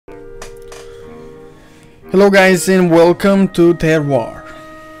Hello guys and welcome to Terroir,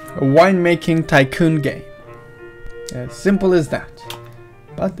 a winemaking tycoon game. As simple as that.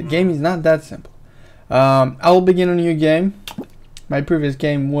 But the game is not that simple. I'll begin a new game. My previous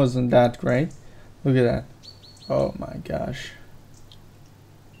game wasn't that great. Look at that. Oh my gosh.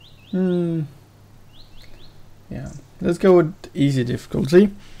 Yeah, let's go with easy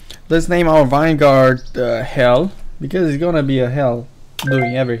difficulty. Let's name our vineyard Hell, because it's gonna be a hell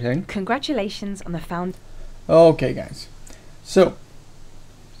doing everything. Congratulations on the found. Okay guys, so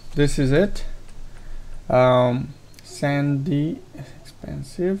this is it. Sandy,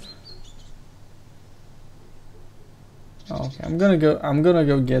 expensive. Okay, I'm gonna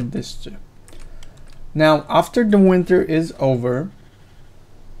go get this too. Now after the winter is over,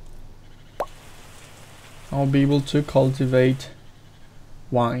 I'll be able to cultivate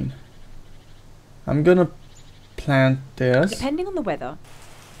wine. I'm gonna plant this. Depending on the weather.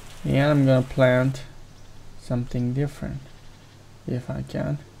 And I'm gonna plant something different if I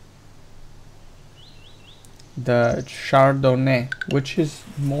can. The Chardonnay, which is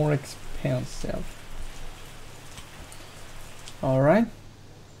more expensive. Alright,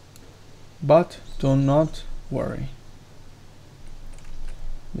 but do not worry,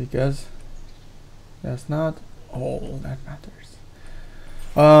 because that's not all that matters.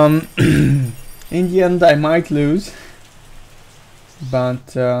 In the end I might lose,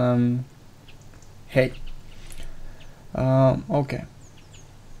 but hey. Okay.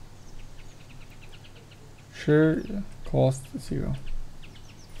 Sure, cost 0.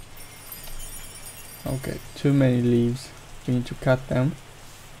 Okay, too many leaves. We need to cut them.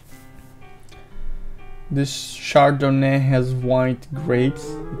 This Chardonnay has white grapes.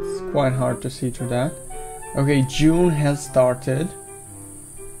 It's quite hard to see through that. Okay, June has started.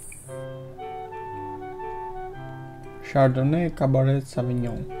 Chardonnay, Cabernet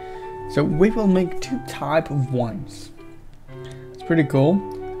Sauvignon. So we will make 2 types of wines. It's pretty cool.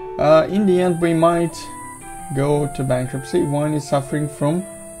 In the end we might go to bankruptcy. Wine is suffering from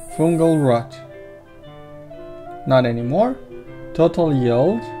fungal rot. Not anymore. Total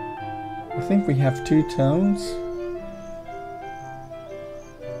yield. I think we have 2 tones.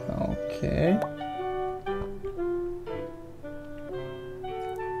 Okay.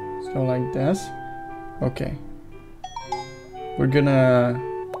 Let's go like this. Okay. We're gonna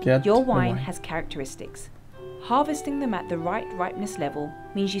get your wine has characteristics. Harvesting them at the right ripeness level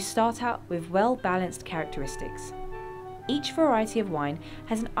means you start out with well-balanced characteristics. Each variety of wine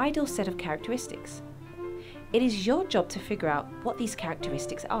has an ideal set of characteristics. It is your job to figure out what these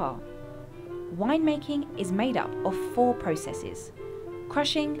characteristics are. Winemaking is made up of 4 processes.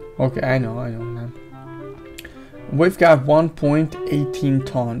 Crushing. Okay, I know now. We've got 1.18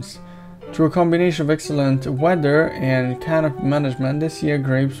 tons. Through a combination of excellent weather and kind of management, this year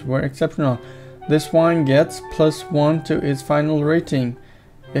grapes were exceptional. This wine gets +1 to its final rating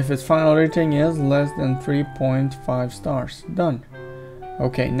if its final rating is less than 3.5 stars. Done.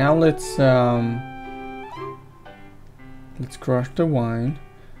 Okay, now let's crush the wine.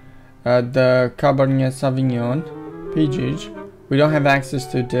 The Cabernet Sauvignon PGH. We don't have access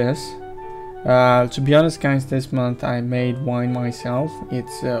to this. To be honest guys, this month I made wine myself.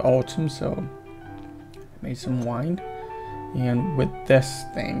 It's autumn, so I made some wine, and with this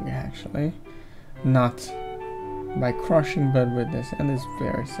thing actually, not by crushing but with this, and it's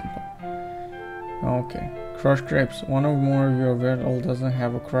very simple. Okay, crush grapes. One or more of your varietals doesn't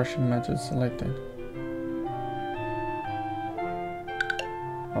have a crushing method selected.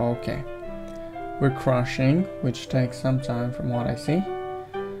 Okay, we're crushing, which takes some time from what I see.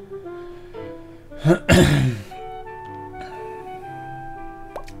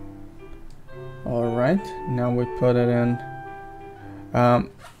 Alright, now we put it in.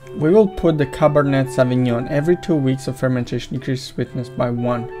 We will put the Cabernet Sauvignon. Every 2 weeks of fermentation decreases sweetness by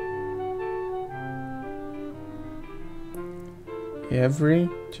 1. Every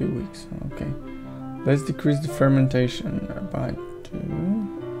 2 weeks, okay. Let's decrease the fermentation by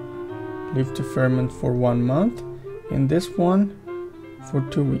 2. Leave to ferment for 1 month. And this one for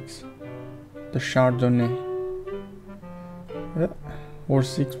 2 weeks. The Chardonnay. Or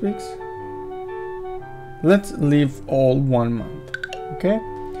 6 weeks. Let's leave all 1 month. Okay?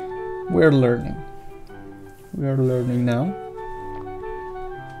 We're learning. We're learning now.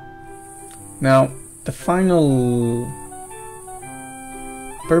 Now, the final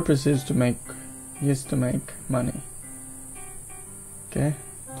purpose is to make money. Okay?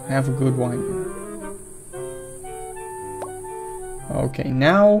 To have a good wine. Okay,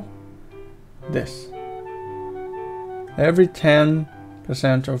 now this. Every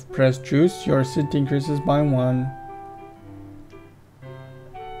 10% of pressed juice, your acidity increases by 1.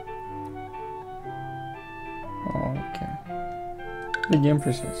 Okay. Begin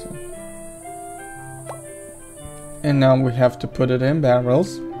processing. And now we have to put it in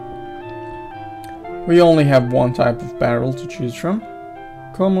barrels. We only have one type of barrel to choose from.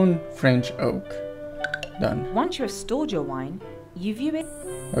 Common French oak. Done. Once you have stored your wine, you view it.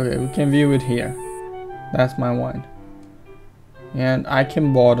 Okay, we can view it here. That's my wine. And I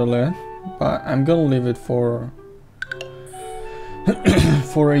can bottle it, but I'm gonna leave it for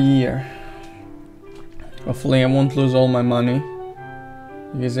for a year. Hopefully I won't lose all my money,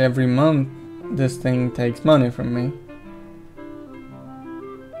 because every month this thing takes money from me.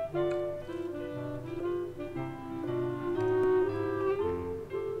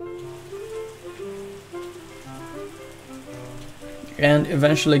 And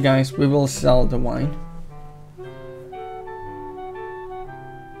eventually, guys, we will sell the wine.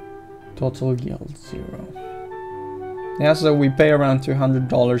 Total yield 0. Yeah, so we pay around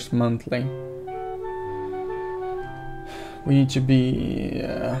 $200 monthly. We need to be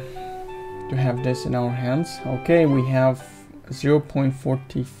to have this in our hands. Okay, we have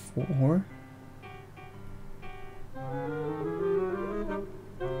 0.44.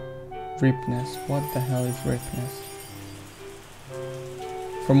 Ripeness. What the hell is ripeness?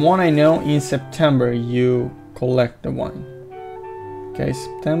 From what I know, in September you collect the wine. Okay,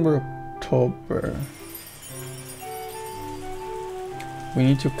 September, October. We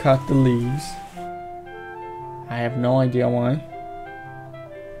need to cut the leaves. I have no idea why.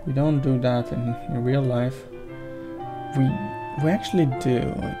 We don't do that in real life. We actually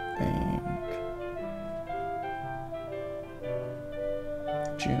do, I think.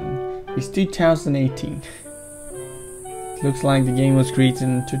 June. It's 2018. Looks like the game was created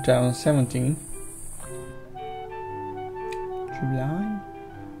in 2017. July?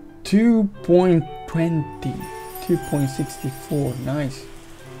 2.20. 2.64. Nice.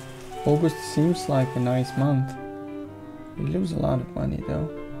 August seems like a nice month. We lose a lot of money though.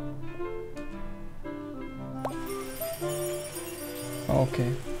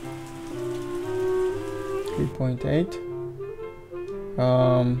 Okay. 3.8.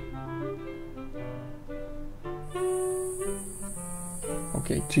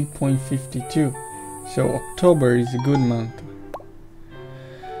 Okay, 3.52. So October is a good month.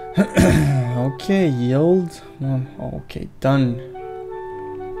 Okay, yield 1. Okay, done.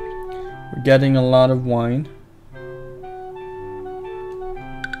 We're getting a lot of wine.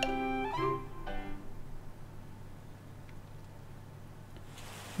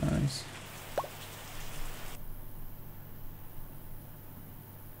 Nice.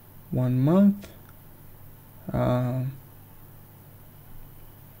 1 month.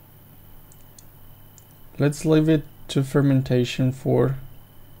 Let's leave it to fermentation for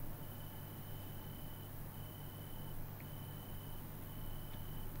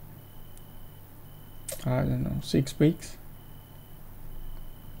I don't know, 6 weeks.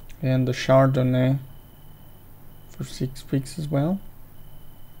 And the Chardonnay for 6 weeks as well.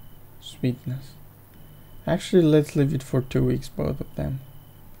 Sweetness. Actually, let's leave it for 2 weeks, both of them.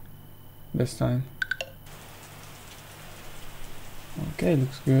 This time. Okay,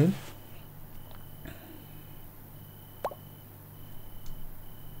 looks good.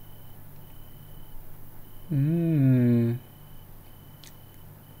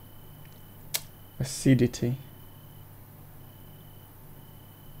 Acidity.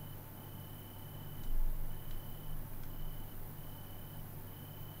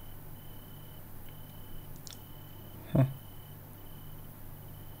 Huh.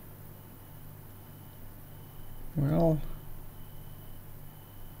 Well,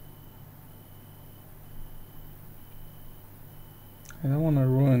 I don't want to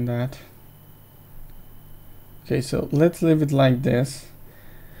ruin that. Okay, so let's leave it like this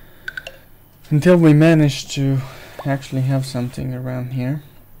until we manage to actually have something around here.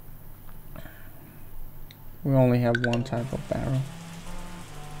 We only have one type of barrel.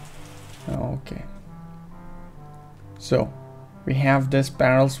 Okay. So we have these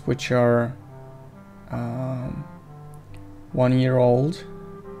barrels which are 1 year old.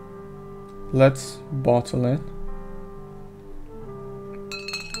 Let's bottle it.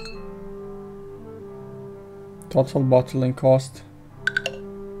 Total bottling cost.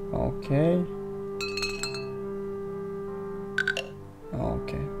 Okay.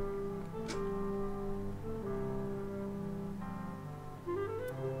 Okay.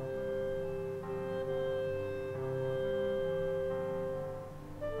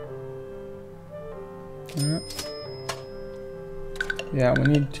 Yeah, we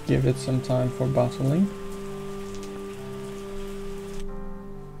need to give it some time for bottling.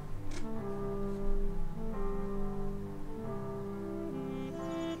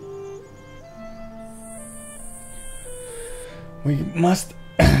 We must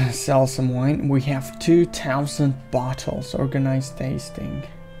sell some wine. We have 2,000 bottles. Organized tasting.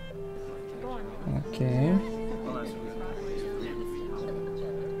 Okay.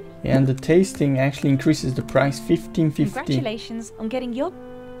 And the tasting actually increases the price 15.50. Congratulations on getting your...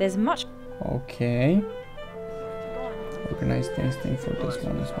 There's much... Okay. Organized tasting for this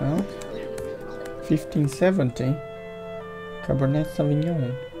one as well. 1570. Cabernet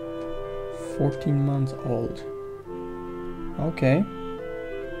Sauvignon. 14 months old. Okay.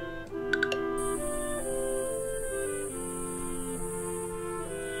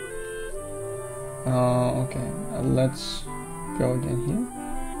 Okay. Let's go again here.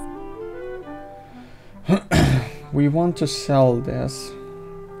 We want to sell this.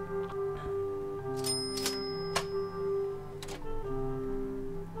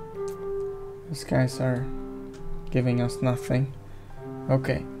 These guys are giving us nothing.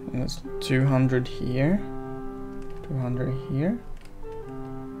 Okay, that's 200 here. 200 here.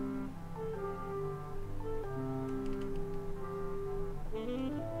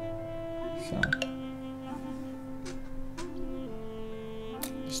 So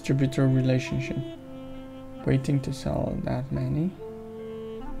distributor relationship. Waiting to sell that many.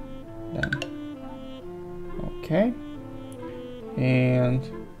 Then okay. And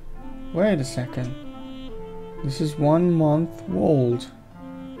wait a second. This is 1 month old.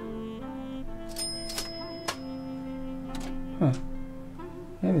 Huh.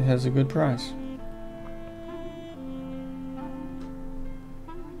 And it has a good price.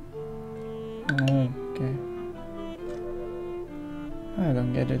 Oh, okay. I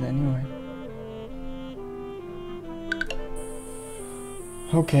don't get it anyway.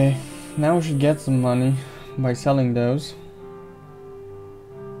 Okay, now we should get some money by selling those.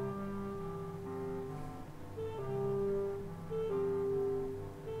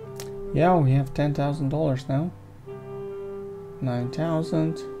 Yeah, we have $10,000 now.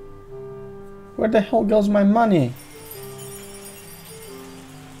 9,000. Where the hell goes my money?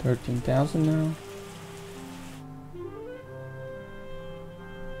 13,000 now.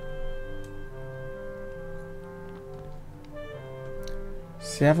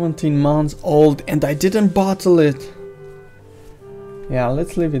 $17 months old and I didn't bottle it. Yeah,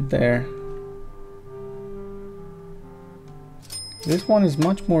 let's leave it there. This one is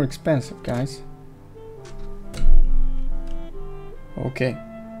much more expensive, guys. Okay,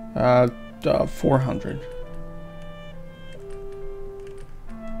 400.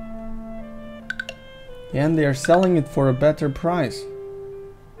 And they are selling it for a better price.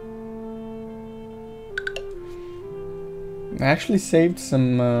 I actually saved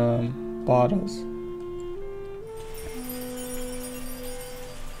some bottles.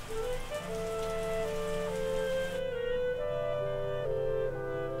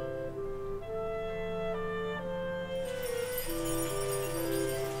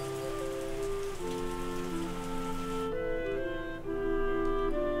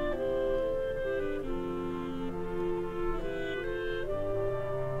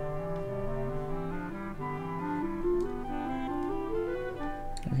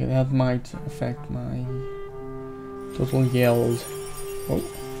 Okay, that might affect my total yield. Oh.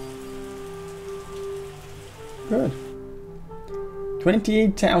 Good.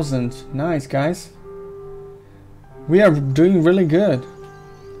 28,000. Nice, guys. We are doing really good.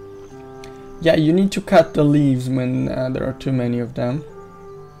 Yeah, you need to cut the leaves when there are too many of them.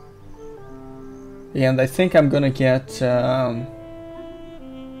 And I think I'm gonna get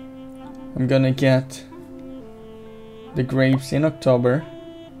the grapes in October.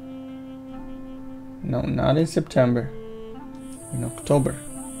 No, not in September. In October.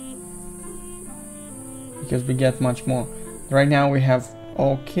 Because we get much more. Right now we have...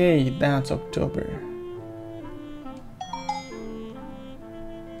 Okay, that's October.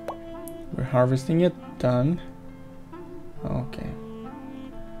 We're harvesting it. Done. Okay.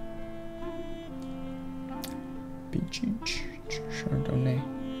 Peach. Chardonnay.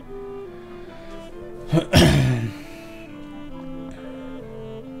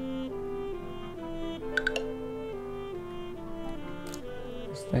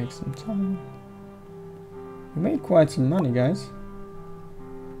 Take some time. We made quite some money, guys.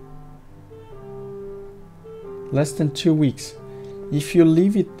 Less than 2 weeks. If you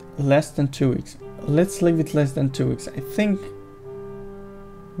leave it less than 2 weeks, let's leave it less than 2 weeks. I think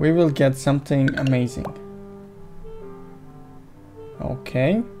we will get something amazing.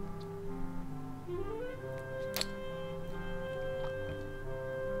 Okay.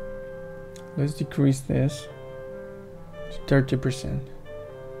 Let's decrease this to 30%.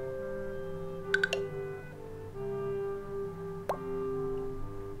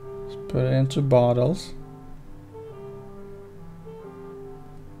 Put it into bottles.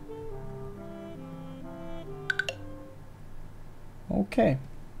 Okay.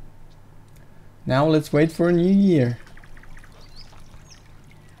 Now let's wait for a new year.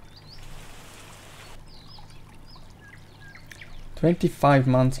 "25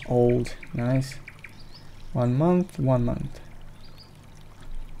 months old." Nice. 1 month, 1 month.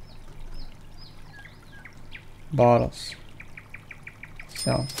 Bottles.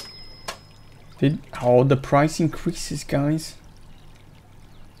 So. Oh, the price increases, guys.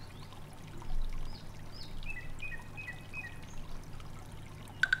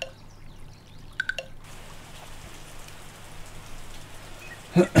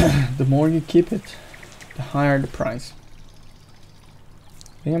 The more you keep it, the higher the price.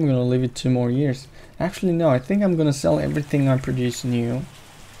 I think I'm gonna leave it 2 more years. Actually, no, I think I'm gonna sell everything I produce new.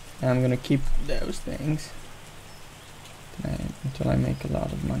 And I'm gonna keep those things until I make a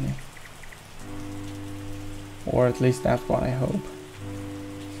lot of money. Or at least that's what I hope.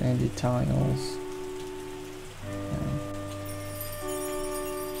 Sandy tiles.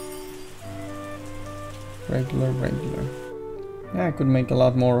 Regular. Yeah, I could make a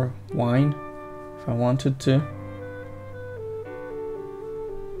lot more wine if I wanted to.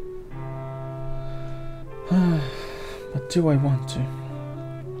 But do I want to?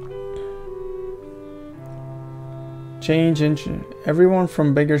 Change engine. Everyone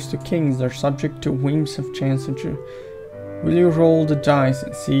from beggars to kings are subject to whims of chance and truth. Will you roll the dice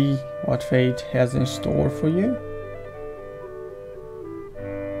and see what fate has in store for you?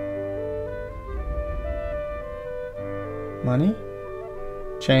 Money?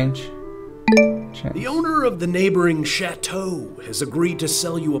 Change. Chance. The owner of the neighboring Chateau has agreed to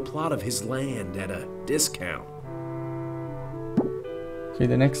sell you a plot of his land at a discount. Okay,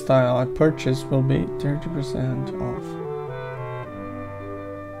 the next tile I purchase will be 30% off.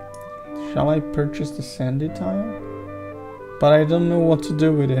 Shall I purchase the sandy tile? But I don't know what to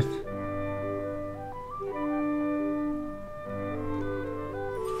do with it.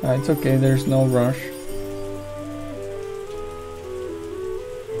 It's okay, there's no rush.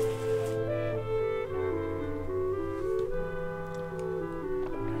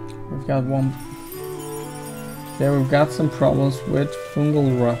 We've got one. Yeah, we've got some problems with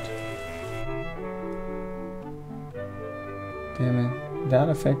fungal rot. Damn it, that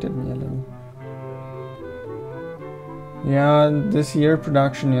affected me a little. Yeah, this year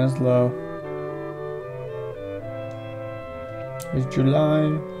production is low. It's July,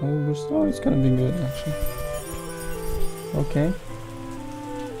 August. Oh, it's gonna be good actually. Okay.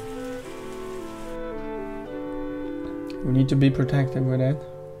 We need to be protected with it.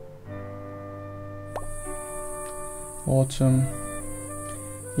 Autumn.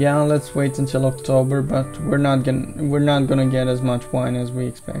 Yeah, let's wait until October, but we're not gonna get as much wine as we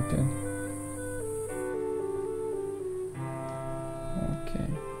expected. Okay.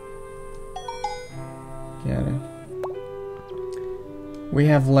 Get it. We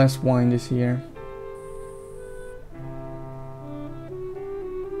have less wine this year.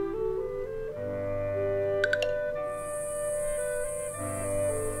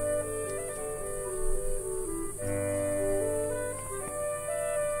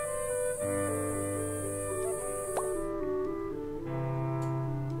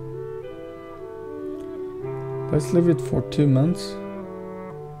 Let's leave it for 2 months.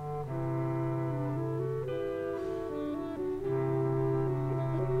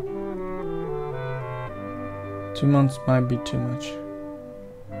 Two months might be too much.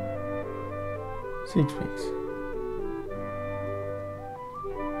 6 weeks.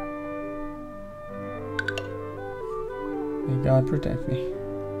 May God protect me.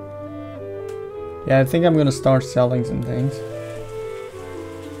 Yeah, I think I'm gonna start selling some things.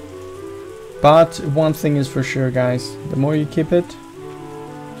 But one thing is for sure, guys, the more you keep it,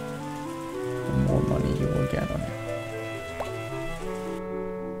 the more money you will get on it.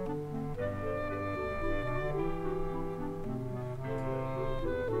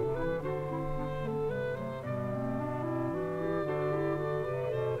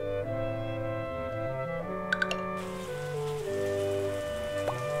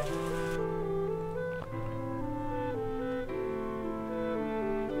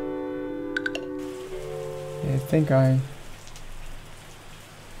 I think I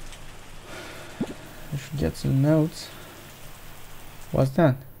should get some notes. What's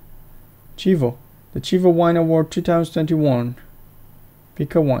that? Chivo. The Chivo Wine Award 2021.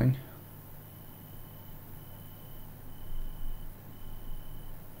 Pick a wine.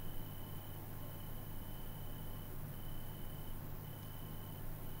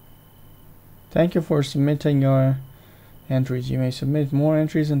 Thank you for submitting your entries. You may submit more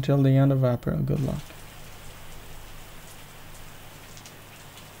entries until the end of April. Good luck.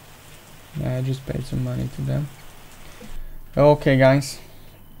 Yeah, I just paid some money to them. Okay, guys.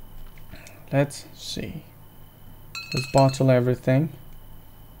 Let's see. Let's bottle everything.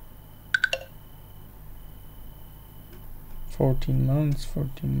 14 months,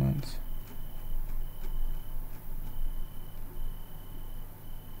 14 months.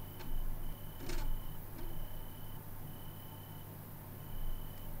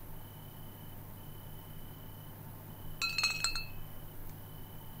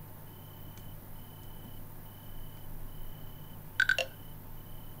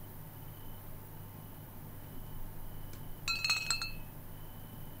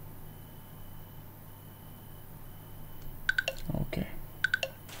 Okay.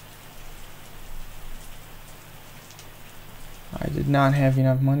 I did not have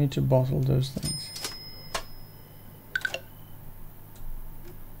enough money to bottle those things.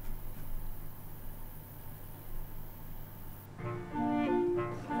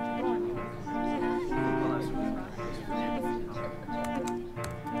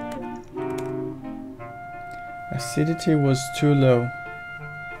 Acidity was too low.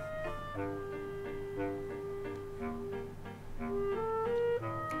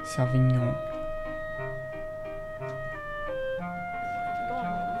 Sauvignon.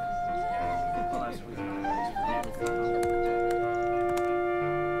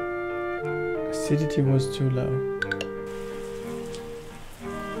 Acidity was too low.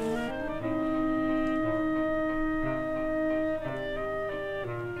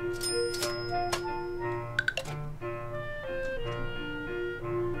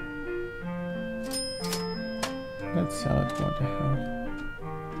 Let's sell it, what the hell.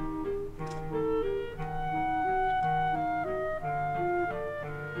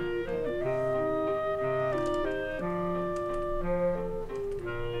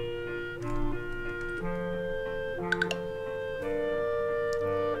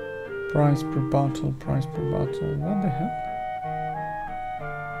 Price per bottle, price per bottle. What the hell?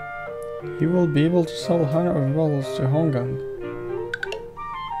 You will be able to sell 100 bottles to Hong Kong.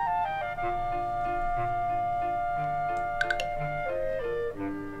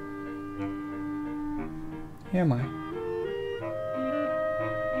 Am I?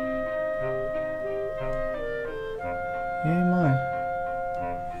 Am I?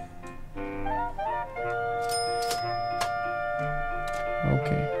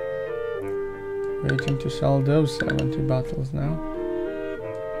 Okay. Waiting to sell those 70 bottles now.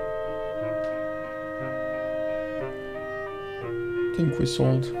 I think we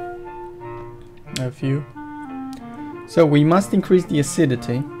sold a few. So we must increase the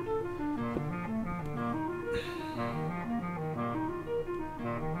acidity.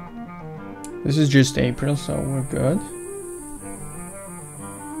 This is just April, so we're good.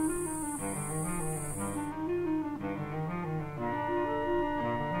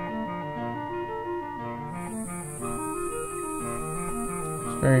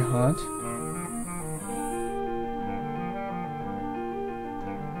 It's very hot.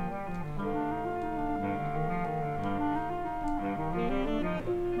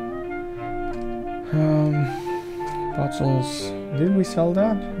 Bottles. Did we sell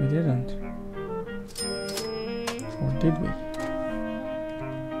that? We didn't. Or did we?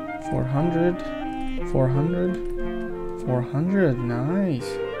 400, 400, 400, nice.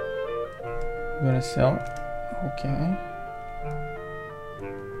 I'm gonna sell, okay.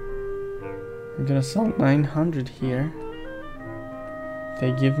 I'm gonna sell 900 here.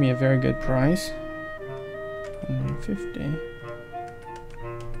 They give me a very good price. 150.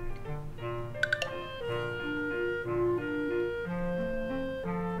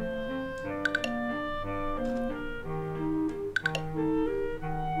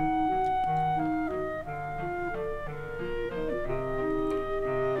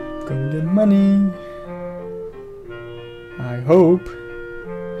 Gonna get money. I hope.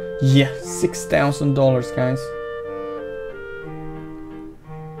 Yeah, $6,000, guys.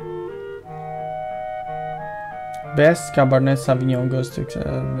 Best Cabernet Sauvignon goes to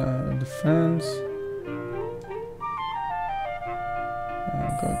the France.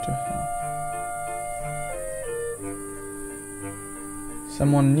 Go to hell.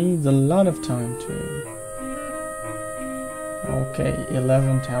 Someone needs a lot of time to. Okay,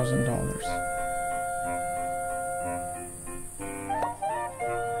 $11,000.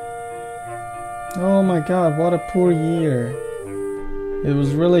 Oh my god, what a poor year. It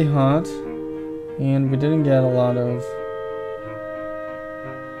was really hot and we didn't get a lot of.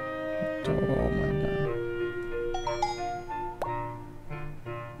 Oh my god.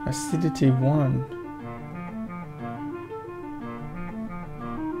 Acidity 1.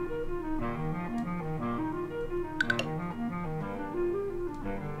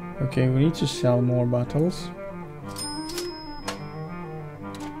 Okay, we need to sell more bottles.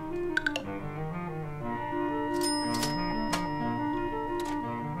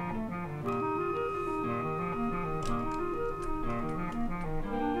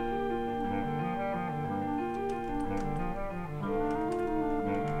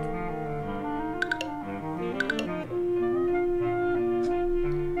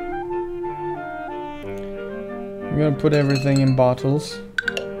 I'm gonna put everything in bottles.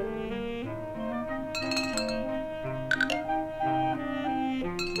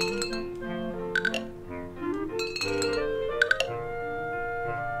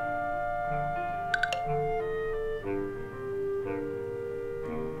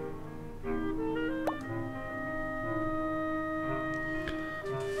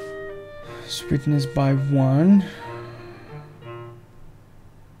 Sweetness by 1.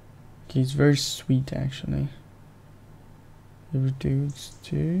 Okay, it's very sweet actually. It reduces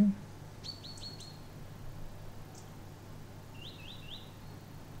to.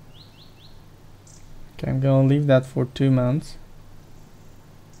 Okay, I'm gonna leave that for 2 months.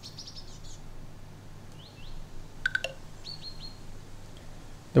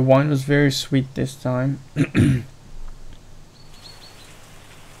 The wine was very sweet this time.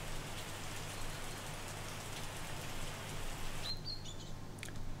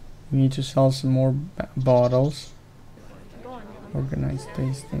 We need to sell some more bottles. Organized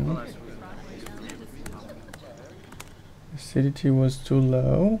tasting. Acidity was too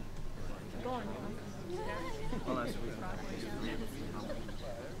low.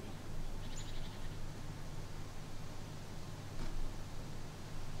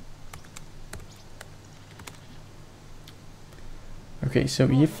 Okay, so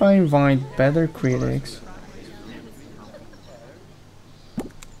if I invite better critics,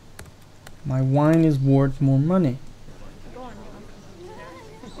 my wine is worth more money.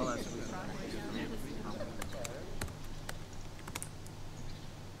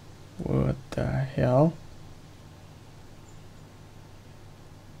 What the hell?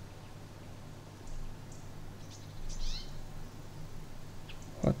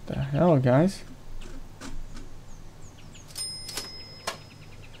 What the hell, guys?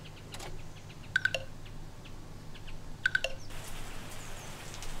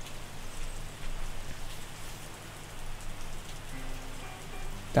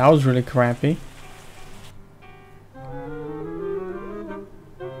 That was really crappy.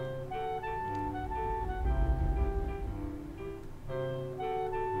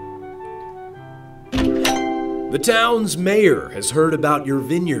 The town's mayor has heard about your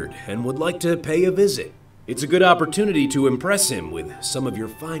vineyard and would like to pay a visit. It's a good opportunity to impress him with some of your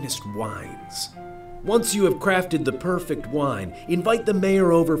finest wines. Once you have crafted the perfect wine, invite the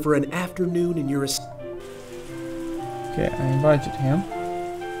mayor over for an afternoon in your estate. Okay, I invited him.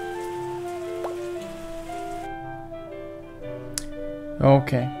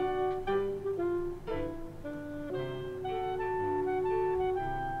 Okay.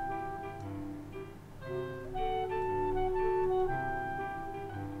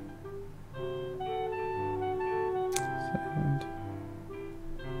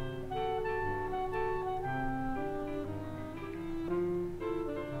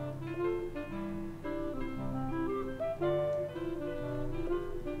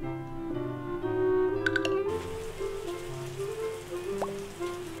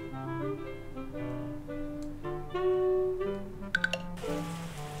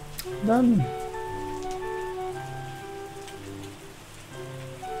 Done.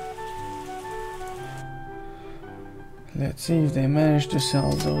 Let's see if they manage to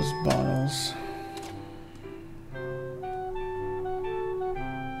sell those bottles.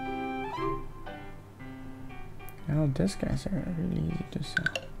 Oh, these guys are really easy to sell.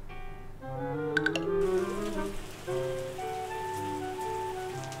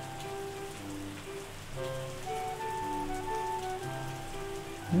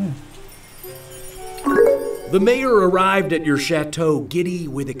 The mayor arrived at your chateau giddy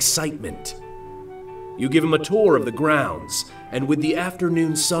with excitement. You give him a tour of the grounds, and with the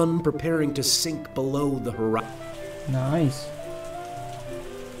afternoon sun preparing to sink below the horizon. Nice.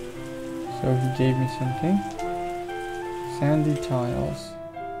 So he gave me something. Sandy tiles.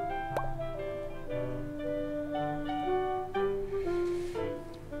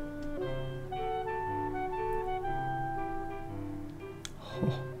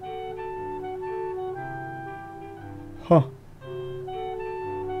 Huh.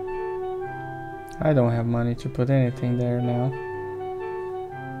 I don't have money to put anything there now.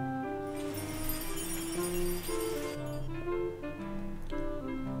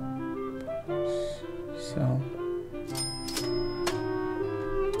 So.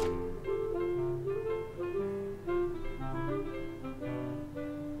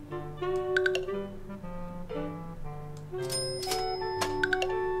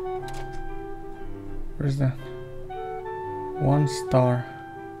 Where's that? 1 star.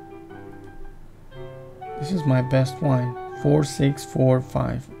 This is my best wine.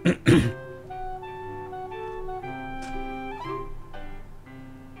 4645.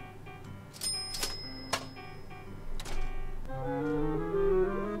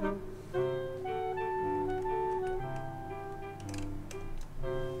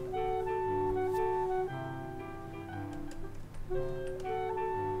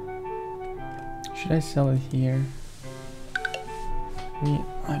 Should I sell it here?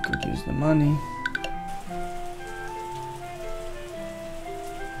 I could use the money.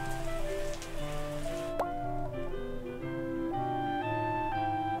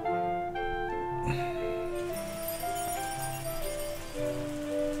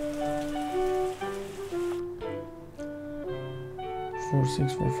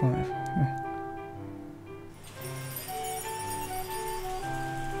 $4,645.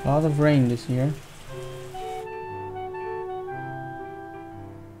 A lot of rain this year.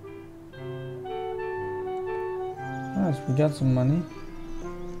 Nice, we got some money.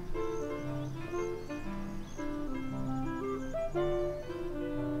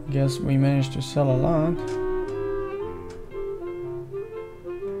 Guess we managed to sell a lot.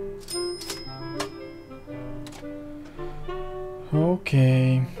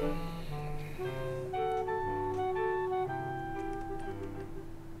 Okay.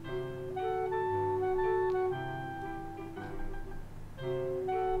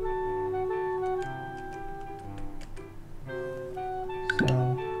 So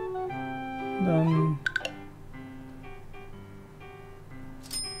done.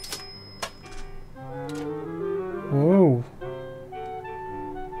 Whoa.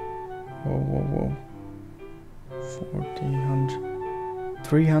 Whoa.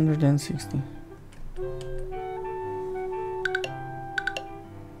 360.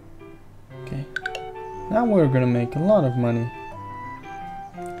 Okay. Now we're gonna make a lot of money.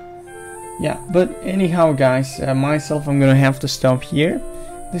 Yeah, but anyhow guys, myself, I'm gonna have to stop here.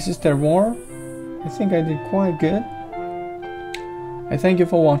 This is Terroir. I think I did quite good. I thank you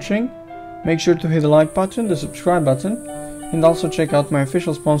for watching. Make sure to hit the like button, the subscribe button, and also check out my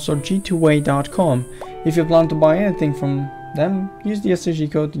official sponsor g2way.com. If you plan to buy anything from them, use the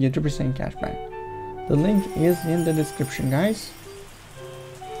SSG code to get 2% cashback. The link is in the description, guys.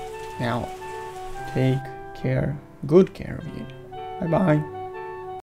 Now, take care, good care of you. Bye bye.